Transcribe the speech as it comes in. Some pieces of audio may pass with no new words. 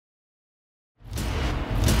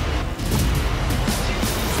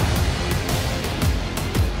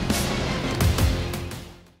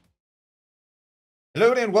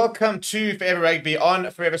Hello and welcome to Forever Rugby on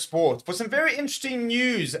Forever Sport for some very interesting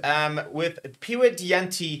news with APHIWE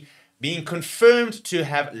Dyantyi being confirmed to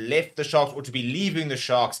have left the Sharks or to be leaving the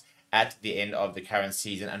Sharks at the end of the current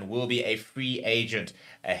season and will be a free agent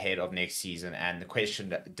ahead of next season. And the question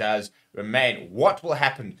that does remain, what will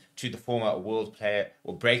happen to the former world player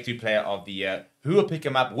or breakthrough player of the year? Who will pick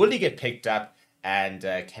him up? Will he get picked up? And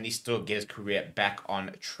can he still get his career back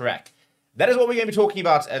on track? That is what we're going to be talking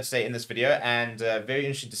about today in this video, and very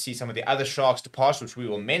interesting to see some of the other Sharks departs, which we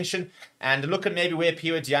will mention, and look at maybe where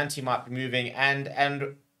APHIWE Dyantyi might be moving,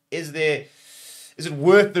 and is it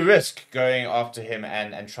worth the risk going after him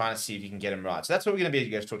and trying to see if you can get him right? So that's what we're going to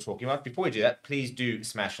be talking about. Before we do that, please do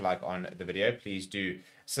smash a like on the video. Please do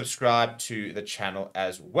subscribe to the channel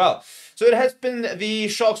as well. So it has been the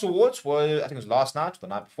Sharks Awards. Well, I think it was last night or the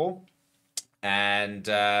night before,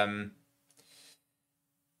 and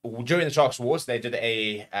during the Sharks Awards, they did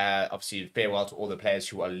a obviously farewell to all the players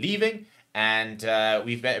who are leaving, and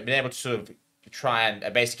we've been able to sort of try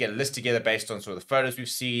and basically get a list together based on sort of the photos we've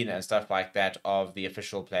seen and stuff like that of the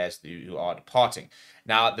official players who are departing.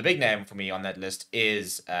 Now, the big name for me on that list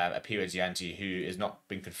is APHIWE Dyantyi, who has not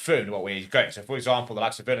been confirmed what way he's going. So, for example, the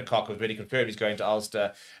likes of Bernard Cock was already confirmed he's going to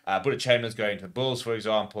Ulster. Buddha Chamberlain's going to the Bulls, for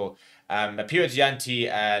example. APHIWE Dyantyi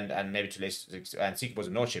and maybe to less and Springboks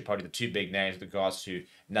and North probably the two big names with regards to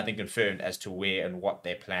nothing confirmed as to where and what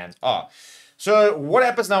their plans are. So what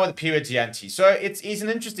happens now with APHIWE Dyantyi? So he's an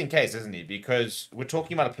interesting case, isn't he? Because we're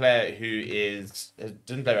talking about a player who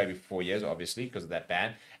didn't play rugby for 4 years, obviously, because of that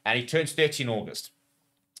ban, and he turns 30 in August.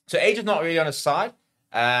 So age is not really on his side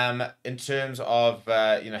in terms of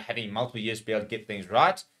having multiple years to be able to get things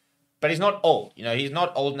right. But he's not old. He's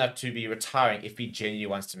not old enough to be retiring if he genuinely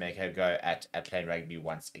wants to make a go at playing rugby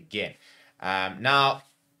once again. Now,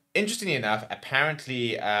 interestingly enough,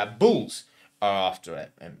 apparently Bulls are after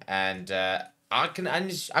him, and I can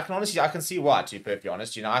honestly see why. To be perfectly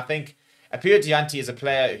honest, I think APHIWE Dyantyi is a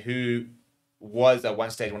player who was at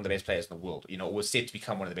one stage one of the best players in the world. Was set to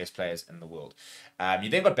become one of the best players in the world. You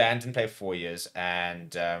then got banned, didn't play for 4 years,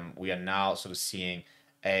 and we are now sort of seeing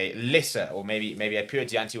a lesser, or maybe APHIWE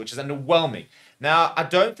Dyantyi, which is underwhelming. Now, I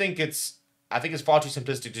think it's far too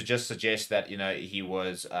simplistic to just suggest that he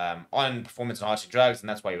was on performance enhancing drugs and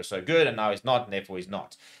that's why he was so good, and now he's not, and therefore he's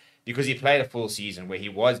not, because he played a full season where he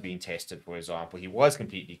was being tested. For example, he was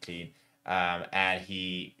completely clean, and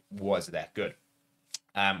he was that good.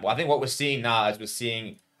 Well, I think what we're seeing now is we're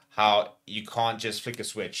seeing how you can't just flick a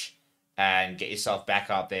switch and get yourself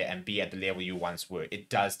back out there and be at the level you once were. It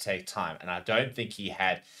does take time, and I don't think he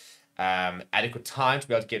had adequate time to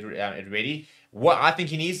be able to get it ready. What I think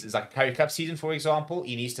he needs is like a Currie Cup season, for example.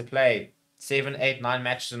 He needs to play 7, 8, 9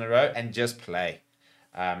 matches in a row and just play.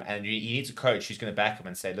 And he needs a coach who's going to back him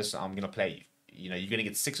and say, listen, I'm going to play you. You're going to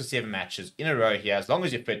get 6 or 7 matches in a row here. As long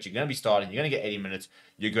as you're fit, you're going to be starting. You're going to get 80 minutes.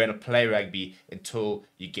 You're going to play rugby until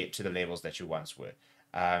you get to the levels that you once were.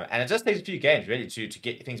 And it just takes a few games, really, to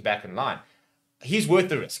get things back in line. He's worth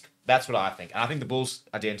the risk. That's what I think. And I think the Bulls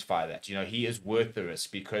identify that. He is worth the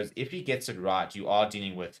risk, because if he gets it right, you are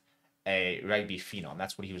dealing with a rugby phenom.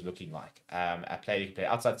 That's what he was looking like. A player who can play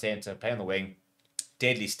outside centre, play on the wing,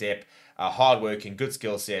 deadly step, hard-working, good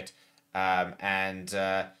skill set.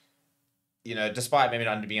 Despite maybe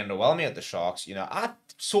not being underwhelming at the Sharks, I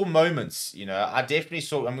saw moments. I definitely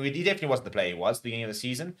saw. I mean, he definitely wasn't the player he was at the beginning of the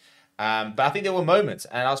season. But I think there were moments,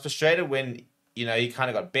 and I was frustrated when he kind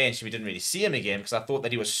of got benched and we didn't really see him again, because I thought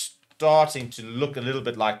that he was starting to look a little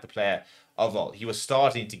bit like the player of old. He was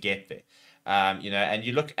starting to get there, and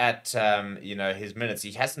you look at his minutes.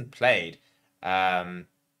 He hasn't played.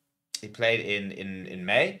 He played in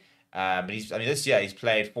May, but this year he's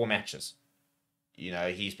played 4 matches.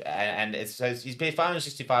 He's played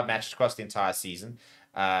 565 matches across the entire season.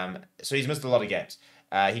 So he's missed a lot of games.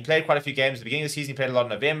 He played quite a few games at the beginning of the season. He played a lot in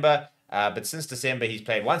November, but since December, he's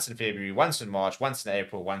played once in February, once in March, once in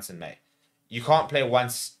April, once in May. You can't play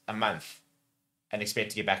once a month and expect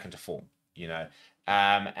to get back into form,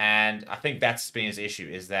 and I think that's been his issue,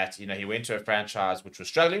 is that, he went to a franchise which was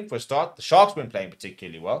struggling for a start. The Sharks weren't playing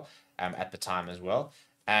particularly well at the time as well.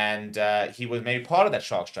 And he was maybe part of that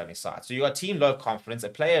Sharks struggling side. So you got a team low confidence, a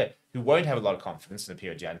player who won't have a lot of confidence in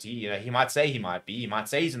APHIWE Dyantyi. He might say he might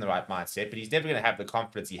say he's in the right mindset, but he's never going to have the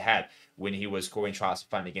confidence he had when he was scoring tries for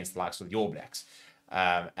fun against the likes of the All Blacks.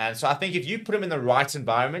 And so I think if you put him in the right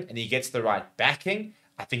environment and he gets the right backing,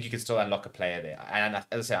 I think you can still unlock a player there. And as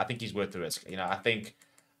I say, I think he's worth the risk. I think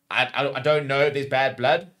I don't know if there's bad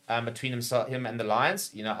blood between him and the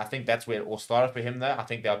Lions. I think that's where it all started for him, though. I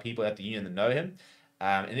think there are people at the union that know him.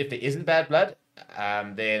 And if there isn't bad blood,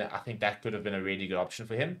 then I think that could have been a really good option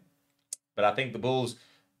for him. But I think the Bulls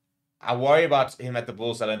I worry about him at the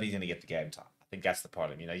Bulls. I don't think he's going to get the game time. I think that's the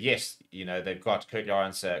problem. Yes, they've got Currie,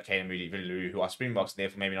 Caden Moody, who are Springboks, and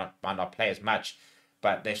therefore maybe might not play as much,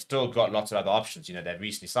 but they've still got lots of other options. They've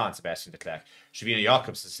recently signed Sebastian de Klerk. Shavina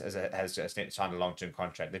Jacobs has signed a long-term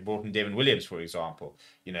contract. They've brought in Devin Williams, for example.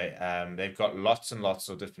 They've got lots and lots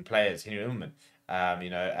of different players. Henry Ullman,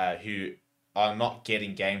 who are not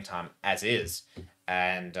getting game time as is.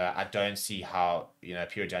 And I don't see how,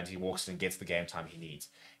 APHIWE Dyantyi walks in and gets the game time he needs.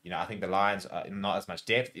 I think the Lions are not as much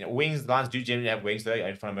depth. Wings, the Lions do generally have wings, though.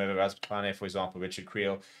 In front of Raz, for example, Richard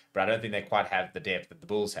Creel. But I don't think they quite have the depth that the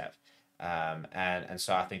Bulls have. And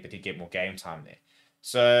so I think that he'd get more game time there.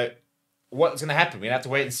 So what's going to happen? We're going to have to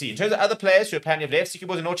wait and see. In terms of other players who apparently have left,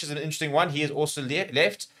 Sikubos Inoch is an interesting one. He has also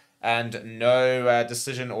left. And no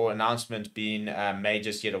decision or announcement being made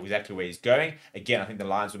just yet of exactly where he's going. Again, I think the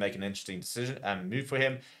Lions will make an interesting decision move for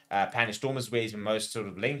him. Panny Storm is where he's been most sort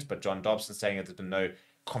of linked, but John Dobson saying that there's been no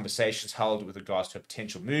conversations held with regards to a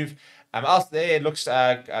potential move. Out there, it looks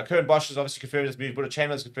Curran Bosch has obviously confirmed his move. Buddha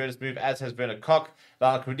Chamberlain has confirmed his move, as has Bernard Koch.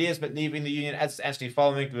 Lionel Correa has been leaving the union, as Anthony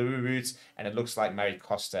Following, LaRue Roots, and it looks like Mary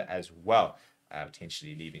Costa as well,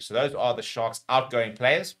 potentially leaving. So those are the Sharks' outgoing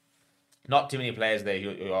players. Not too many players there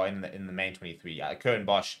who are in the main 23. Curran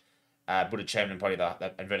Bosch, Buddha Chamberlain,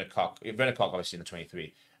 probably and Werner Koch. Werner Koch obviously in the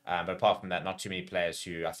 23. But apart from that, not too many players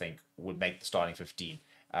who I think would make the starting 15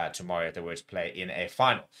 tomorrow if they were to play in a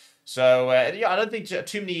final. So I don't think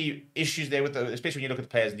too many issues there with especially when you look at the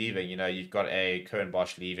players leaving. You've got a Curran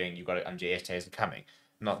Bosch leaving, you've got an Andre Esterhuizen coming.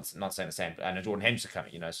 Not saying the same, and a Jordan Henderson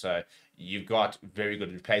coming. So you've got very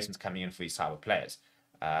good replacements coming in for these type of players.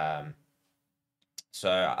 So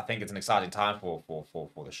I think it's an exciting time for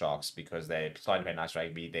the Sharks because they're starting to play nice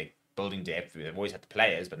rugby. They're building depth. They've always had the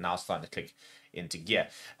players, but now starting to click into gear.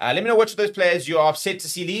 Let me know which of those players you are upset to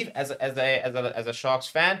see leave as a Sharks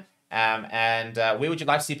fan. And where would you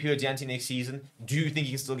like to see APHIWE Dyantyi next season? Do you think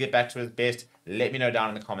he can still get back to his best? Let me know down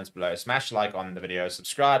in the comments below. Smash like on the video.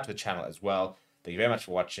 Subscribe to the channel as well. Thank you very much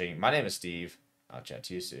for watching. My name is Steve. I'll chat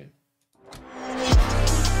to you soon.